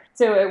over.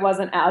 So it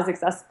wasn't as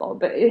accessible,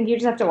 but you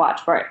just have to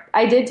watch for it.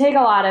 I did take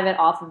a lot of it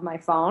off of my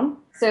phone.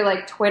 So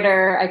like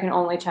Twitter, I can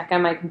only check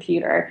on my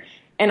computer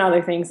and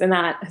other things. And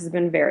that has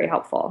been very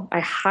helpful.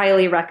 I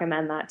highly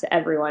recommend that to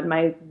everyone.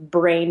 My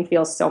brain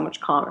feels so much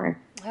calmer.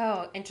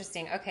 Oh,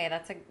 interesting. Okay.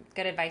 That's a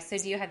good advice. So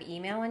do you have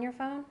email on your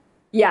phone?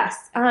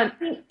 Yes.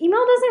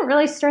 Email doesn't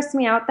really stress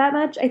me out that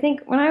much. I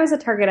think when I was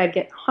at Target, I'd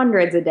get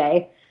hundreds a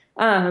day.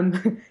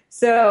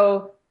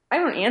 So I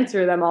don't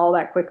answer them all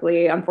that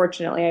quickly.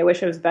 Unfortunately, I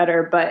wish it was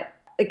better, but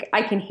like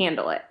I can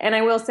handle it. And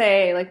I will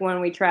say, like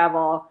when we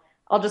travel,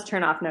 I'll just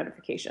turn off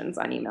notifications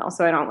on email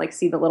so I don't like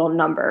see the little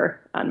number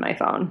on my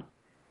phone.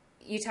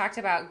 You talked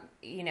about,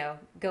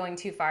 going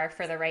too far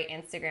for the right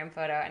Instagram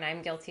photo, and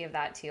I'm guilty of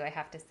that too, I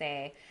have to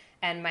say.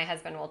 And my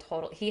husband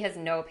he has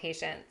no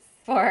patience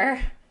for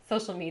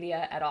social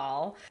media at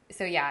all.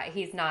 So yeah,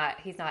 he's not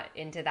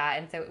into that.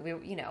 And so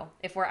we,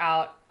 if we're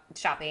out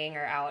shopping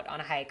or out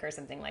on a hike or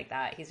something like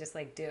that, he's just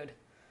like, dude,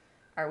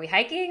 are we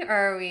hiking or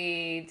are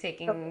we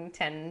taking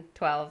 10,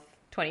 12,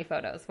 20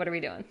 photos? What are we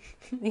doing?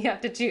 You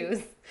have to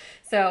choose.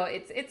 So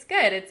it's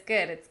good. It's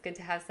good. It's good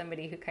to have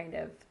somebody who kind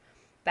of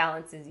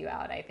balances you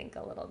out, I think,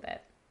 a little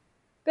bit.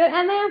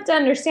 And they have to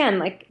understand,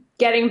 like,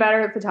 getting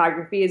better at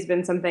photography has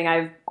been something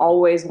I've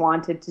always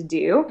wanted to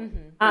do.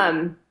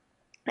 Mm-hmm.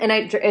 And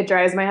it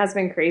drives my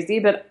husband crazy,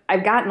 but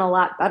I've gotten a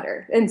lot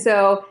better. And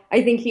so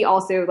I think he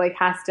also, like,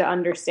 has to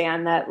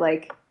understand that,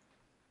 like,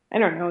 I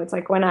don't know, it's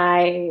like when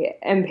I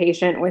am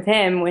patient with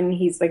him, when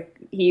he's like,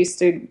 he used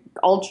to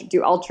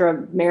do ultra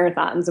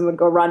marathons and would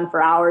go run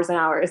for hours and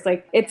hours.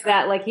 Like, it's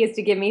that, like, he has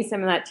to give me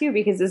some of that too,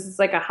 because this is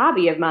like a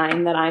hobby of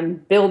mine that I'm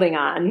building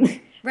on.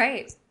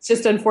 Right. It's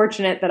just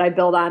unfortunate that I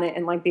build on it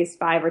in like these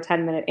 5 or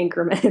 10 minute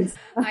increments.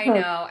 I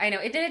know.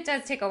 It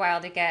does take a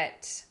while to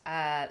get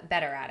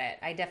better at it.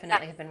 I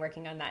definitely have been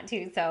working on that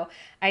too. So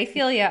I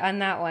feel you on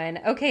that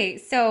one. Okay.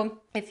 So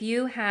if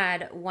you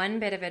had one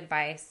bit of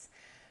advice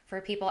for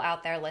people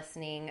out there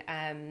listening,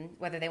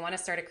 whether they want to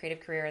start a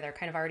creative career or they're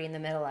kind of already in the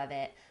middle of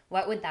it,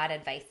 what would that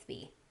advice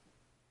be?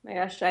 My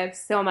gosh, I have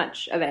so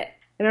much of it.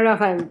 I don't know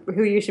if I'm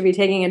who you should be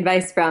taking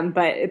advice from,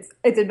 but it's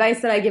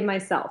advice that I give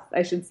myself,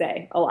 I should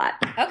say, a lot.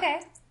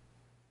 Okay.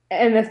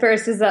 And the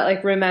first is that,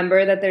 like,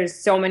 remember that there's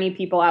so many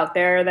people out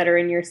there that are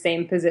in your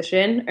same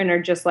position and are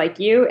just like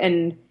you,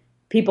 and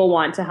people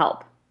want to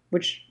help,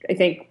 which I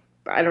think,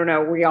 I don't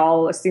know, we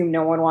all assume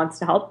no one wants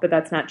to help, but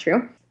that's not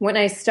true. When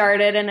I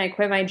started and I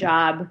quit my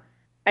job,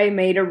 I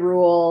made a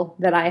rule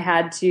that I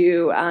had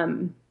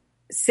to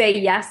say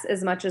yes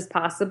as much as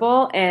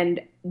possible and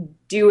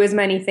do as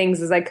many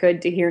things as I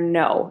could to hear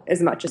no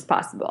as much as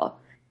possible.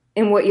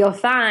 And what you'll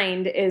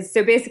find is,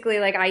 so basically,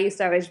 like, I used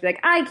to always be like,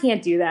 I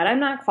can't do that. I'm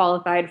not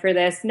qualified for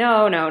this.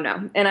 No, no,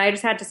 no. And I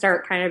just had to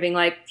start kind of being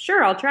like,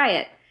 sure, I'll try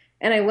it.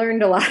 And I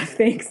learned a lot of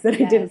things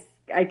that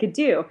I could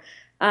do.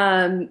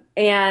 And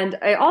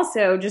I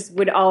also just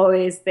would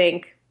always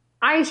think,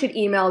 I should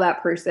email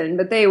that person,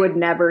 but they would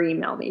never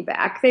email me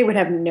back. They would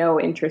have no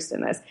interest in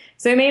this.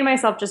 So I made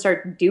myself just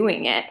start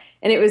doing it.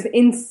 And it was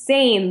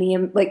insane,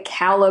 the like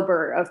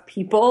caliber of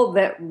people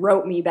that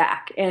wrote me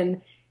back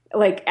and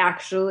like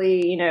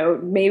actually, you know,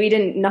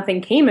 maybe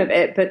nothing came of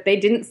it, but they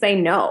didn't say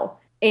no.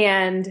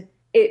 And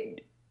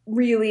it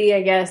really,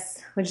 I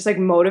guess, just like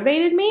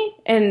motivated me.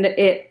 And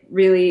it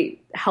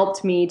really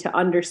helped me to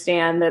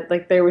understand that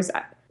like there was,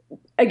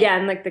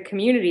 again, like the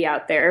community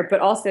out there, but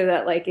also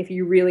that like if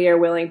you really are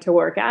willing to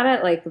work at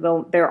it, like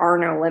there are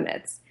no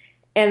limits.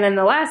 And then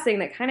the last thing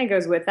that kind of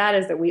goes with that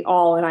is that we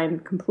all, and I'm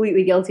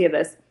completely guilty of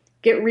this,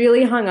 get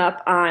really hung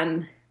up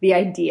on the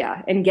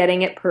idea and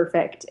getting it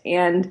perfect.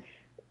 And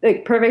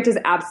like perfect is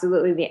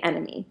absolutely the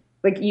enemy.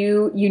 Like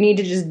you need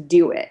to just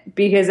do it,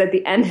 because at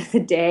the end of the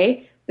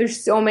day, there's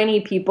so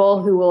many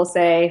people who will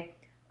say,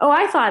 oh,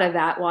 I thought of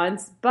that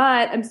once,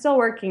 but I'm still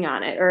working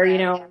on it. Or, you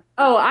know,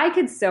 oh, I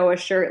could sew a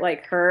shirt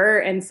like her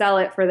and sell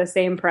it for the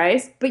same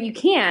price, but you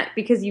can't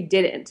because you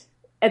didn't.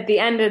 At the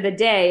end of the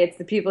day, it's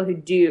the people who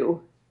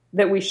do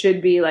that we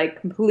should be like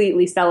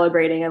completely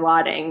celebrating and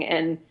lauding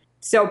and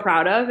so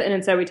proud of. And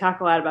instead we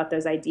talk a lot about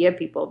those idea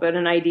people, but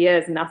an idea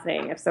is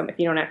nothing if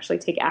you don't actually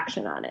take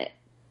action on it.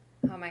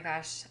 Oh my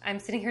gosh, I'm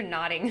sitting here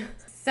nodding.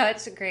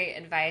 Such great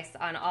advice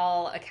on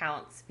all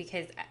accounts,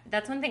 because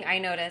that's one thing I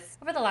noticed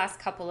over the last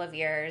couple of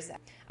years.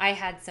 I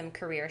had some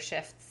career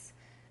shifts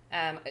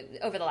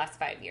over the last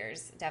 5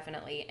 years,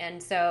 definitely.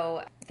 And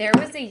so there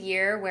was a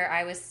year where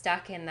I was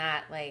stuck in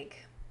that, like,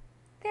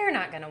 they're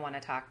not going to want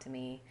to talk to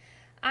me.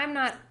 I'm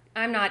not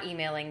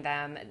emailing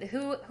them.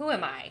 Who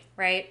am I,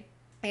 right?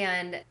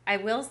 And I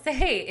will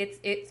say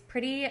it's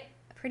pretty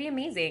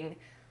amazing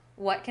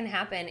what can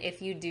happen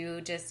if you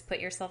do just put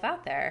yourself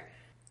out there.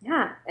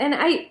 Yeah. And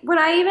what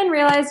I even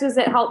realized was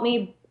it helped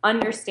me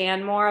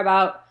understand more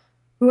about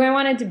who I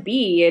wanted to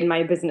be in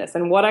my business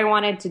and what I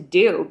wanted to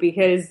do,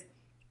 because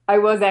I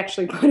was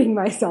actually putting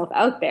myself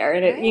out there.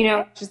 And it, you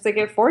know, just like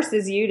it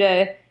forces you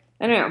to,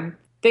 I don't know,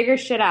 figure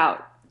shit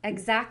out.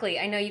 Exactly.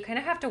 I know you kind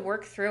of have to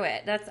work through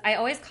it. I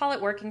always call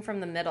it working from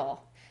the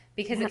middle,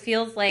 because it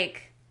feels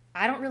like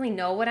I don't really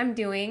know what I'm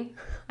doing.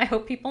 I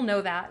hope people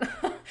know that.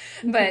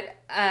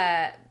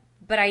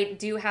 But I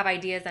do have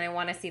ideas and I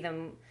want to see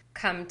them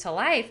come to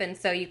life. And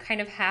so you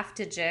kind of have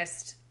to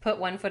just put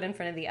one foot in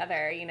front of the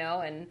other, you know,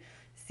 and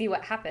see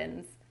what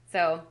happens.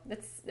 So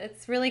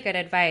that's really good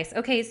advice.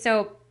 Okay,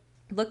 so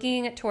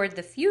looking toward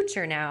the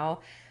future now,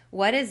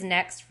 what is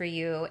next for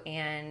you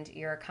and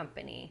your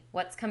company?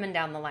 What's coming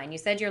down the line? You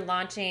said you're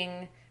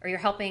launching, or you're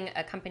helping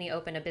a company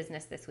open a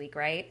business this week,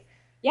 right?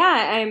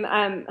 Yeah,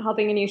 I'm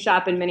helping a new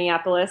shop in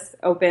Minneapolis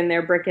open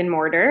their brick and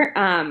mortar.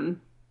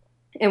 And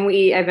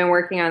I've been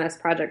working on this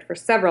project for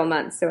several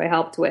months. So I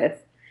helped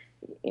with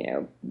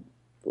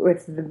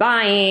the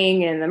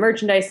buying and the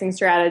merchandising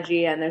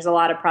strategy. And there's a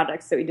lot of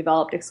projects that we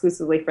developed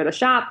exclusively for the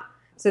shop.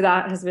 So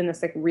that has been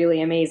this like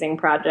really amazing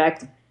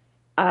project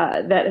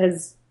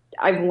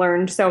I've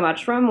learned so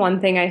much from.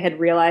 One thing I had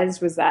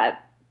realized was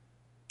that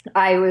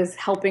I was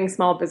helping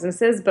small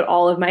businesses, but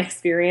all of my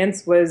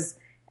experience was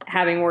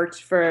having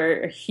worked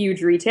for a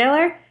huge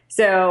retailer.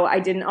 So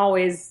I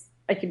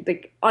could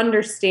like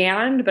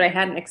understand, but I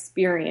hadn't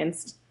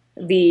experienced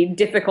the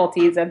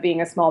difficulties of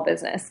being a small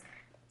business.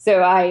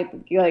 So I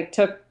like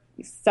took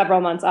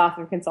several months off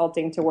of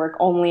consulting to work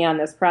only on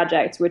this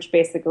project, which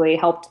basically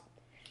helped.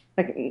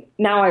 Like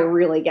now I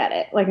really get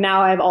it. Like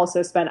now I've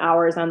also spent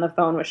hours on the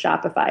phone with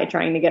Shopify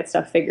trying to get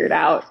stuff figured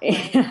out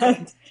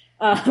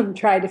and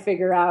tried to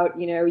figure out,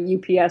 you know,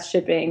 UPS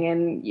shipping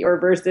and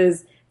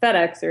versus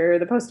FedEx or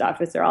the post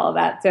office or all of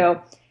that.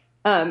 So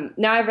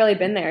now I've really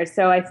been there.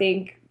 So I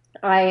think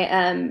I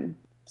am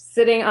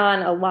sitting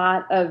on a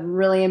lot of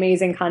really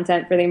amazing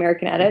content for the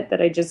American Edit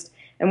that I just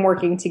am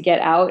working to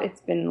get out.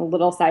 It's been a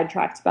little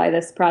sidetracked by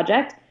this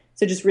project.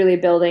 So just really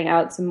building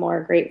out some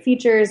more great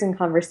features and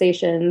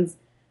conversations.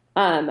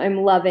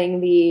 I'm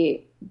loving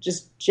the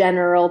just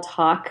general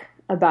talk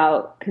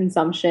about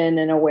consumption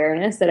and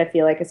awareness that I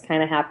feel like is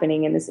kind of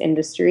happening in this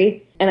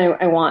industry. And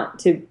I want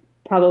to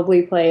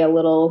probably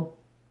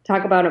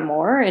talk about it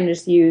more and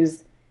just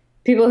use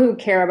people who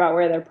care about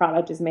where their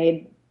product is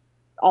made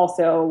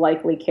also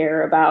likely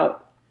care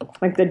about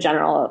like the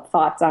general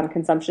thoughts on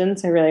consumption.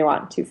 So I really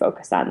want to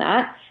focus on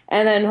that.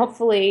 And then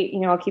hopefully,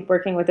 I'll keep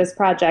working with this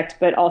project,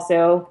 but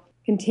also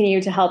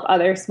continue to help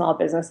other small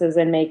businesses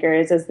and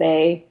makers as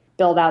they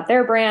build out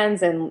their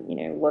brands and,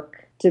 look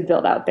to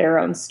build out their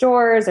own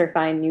stores or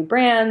find new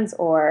brands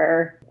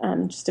or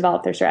just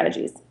develop their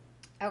strategies.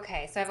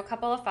 Okay, so I have a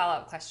couple of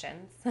follow-up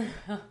questions.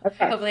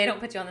 Okay. Hopefully I don't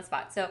put you on the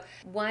spot. So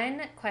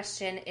one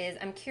question is,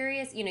 I'm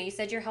curious, you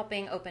said you're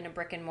helping open a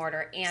brick and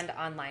mortar and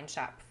online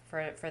shop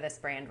for this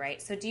brand,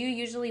 right? So do you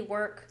usually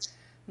work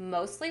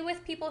mostly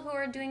with people who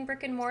are doing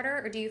brick and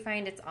mortar, or do you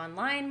find it's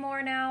online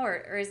more now,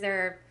 or is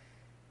there,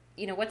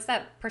 what's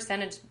that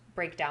percentage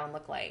breakdown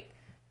look like?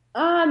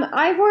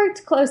 I've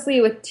worked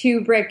closely with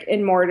 2 brick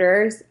and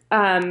mortar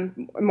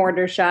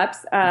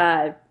shops,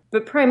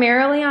 but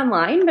primarily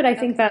online. But I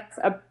think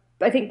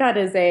that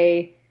is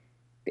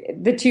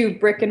the 2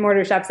 brick and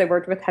mortar shops I've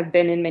worked with have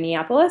been in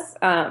Minneapolis.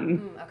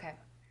 Okay.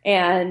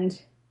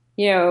 And,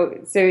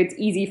 so it's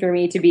easy for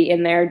me to be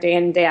in there day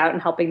in, day out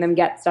and helping them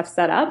get stuff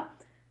set up.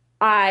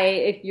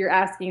 If you're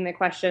asking the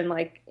question,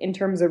 like in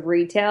terms of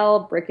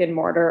retail, brick and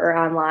mortar or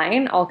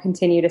online, I'll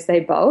continue to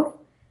say both,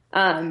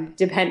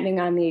 depending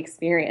on the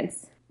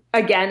experience.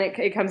 Again,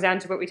 it comes down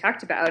to what we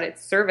talked about.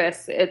 It's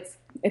service.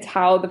 It's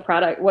how the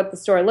product, what the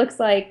store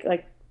looks like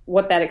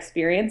what that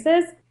experience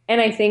is.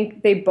 And I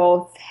think they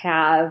both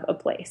have a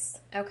place.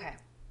 Okay.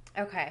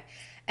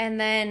 And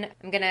then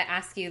I'm going to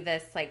ask you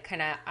this like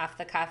kind of off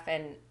the cuff,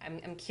 and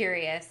I'm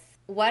curious,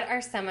 what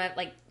are some of,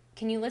 like,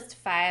 can you list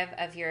 5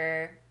 of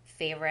your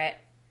favorite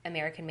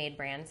American-made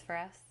brands for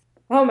us?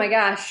 Oh my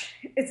gosh.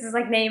 This is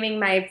like naming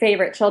my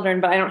favorite children,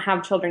 but I don't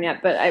have children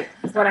yet, but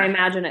it's what I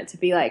imagine it to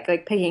be like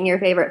picking your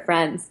favorite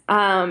friends. Okay,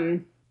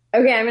 I'm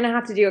going to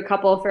have to do a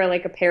couple for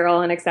like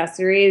apparel and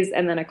accessories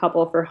and then a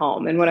couple for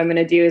home. And what I'm going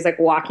to do is like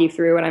walk you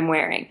through what I'm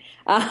wearing.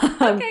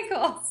 Okay,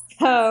 cool.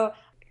 So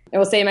I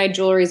will say my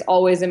jewelry is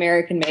always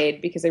American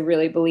made because I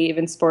really believe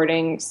in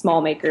supporting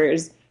small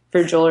makers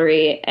for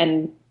jewelry.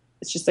 And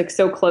it's just like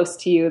so close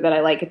to you that I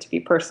like it to be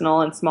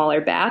personal and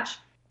smaller batch.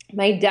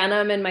 My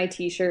denim and my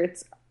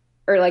t-shirts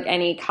or like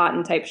any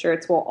cotton type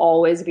shirts will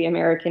always be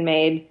American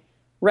made.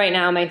 Right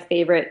now, my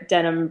favorite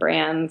denim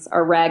brands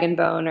are Rag &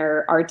 Bone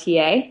or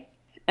RTA.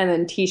 And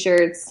then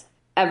t-shirts,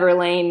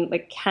 Everlane,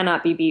 like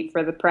cannot be beat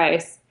for the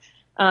price.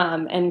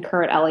 And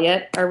Kurt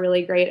Elliott are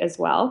really great as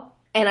well.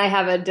 And I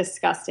have a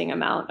disgusting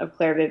amount of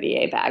Claire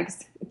Vivier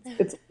bags.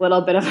 It's a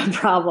little bit of a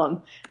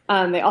problem.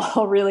 They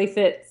all really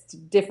fit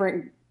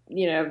different,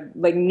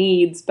 like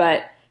needs,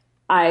 but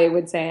I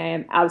would say I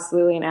am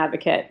absolutely an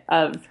advocate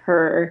of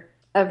her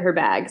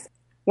bags.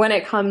 When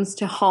it comes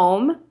to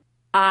home,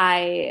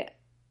 I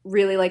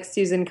really like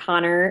Susan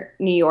Connor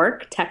New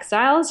York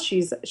textiles.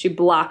 She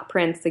block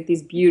prints like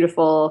these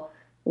beautiful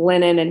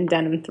linen and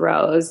denim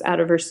throws out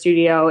of her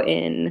studio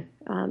in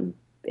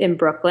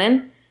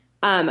Brooklyn.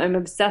 I'm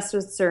obsessed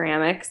with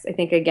ceramics. I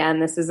think again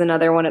this is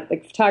another one of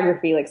like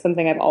photography, like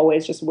something I've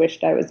always just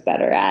wished I was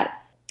better at.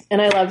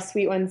 And I love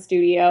Sweet One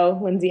Studio,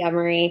 Lindsay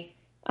Emery,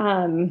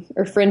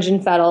 or Fringe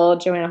and Fettle,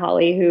 Joanna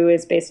Hawley, who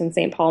is based in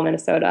St. Paul,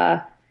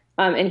 Minnesota.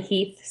 And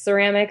Heath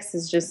Ceramics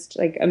is just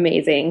like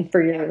amazing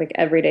for your like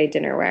everyday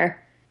dinnerware.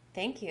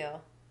 Thank you.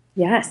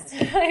 Yes.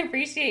 I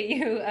appreciate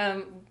you.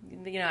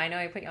 I know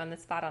I put you on the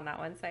spot on that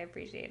one, so I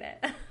appreciate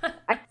it.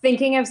 I'm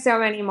thinking of so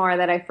many more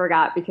that I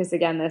forgot because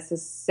again, this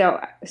is so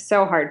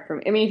hard for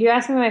me. I mean, if you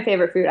ask me my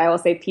favorite food, I will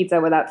say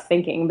pizza without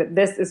thinking, but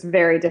this is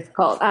very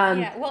difficult.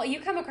 Yeah. Well, you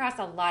come across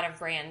a lot of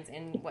brands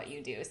in what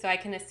you do, so I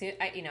can assume,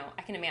 I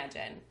can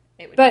imagine.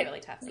 It would be really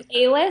tough.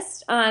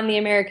 A-list on the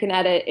American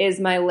Edit is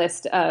my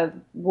list of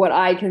what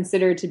I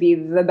consider to be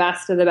the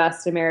best of the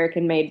best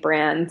American-made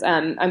brands.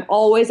 I'm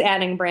always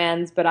adding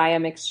brands, but I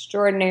am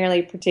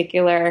extraordinarily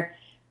particular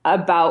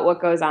about what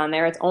goes on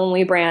there. It's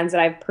only brands that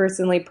I've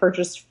personally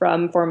purchased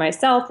from for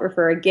myself or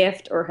for a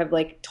gift or have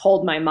like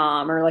told my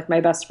mom or like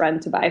my best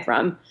friend to buy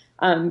from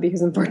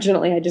because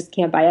unfortunately I just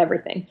can't buy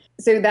everything.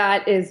 So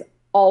that is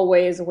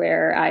always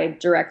where I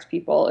direct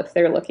people if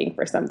they're looking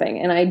for something.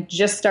 And I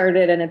just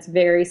started, and it's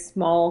very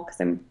small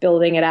because I'm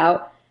building it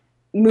out,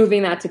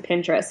 moving that to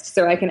Pinterest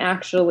so I can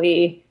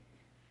actually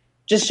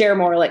just share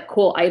more like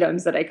cool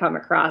items that I come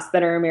across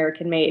that are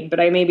American made, but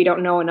I maybe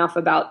don't know enough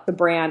about the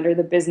brand or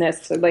the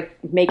business to like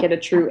make it a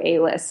true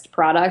A-list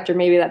product, or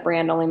maybe that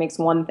brand only makes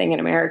one thing in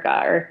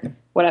America or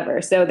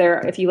whatever. So there,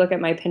 if you look at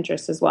my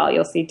Pinterest as well,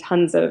 you'll see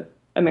tons of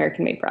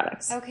American made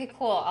products. Okay,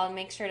 cool. I'll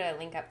make sure to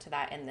link up to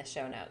that in the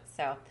show notes.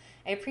 So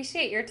I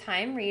appreciate your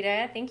time,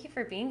 Rita. Thank you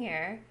for being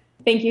here.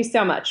 Thank you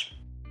so much.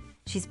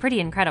 She's pretty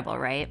incredible,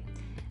 right?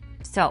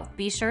 So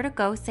be sure to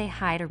go say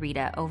hi to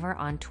Rita over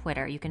on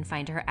Twitter. You can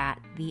find her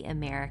at The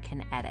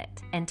American Edit,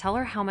 and tell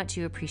her how much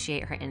you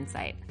appreciate her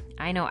insight.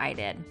 I know I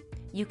did.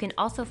 You can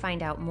also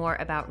find out more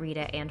about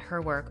Rita and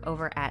her work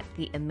over at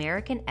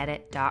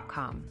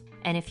theamericanedit.com.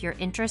 And if you're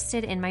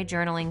interested in my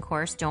journaling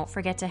course, don't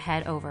forget to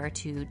head over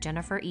to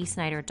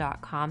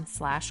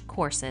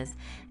jenniferesnyder.com/courses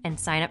and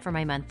sign up for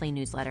my monthly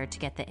newsletter to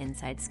get the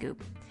inside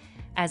scoop.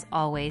 As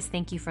always,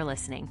 thank you for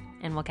listening,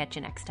 and we'll catch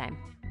you next time.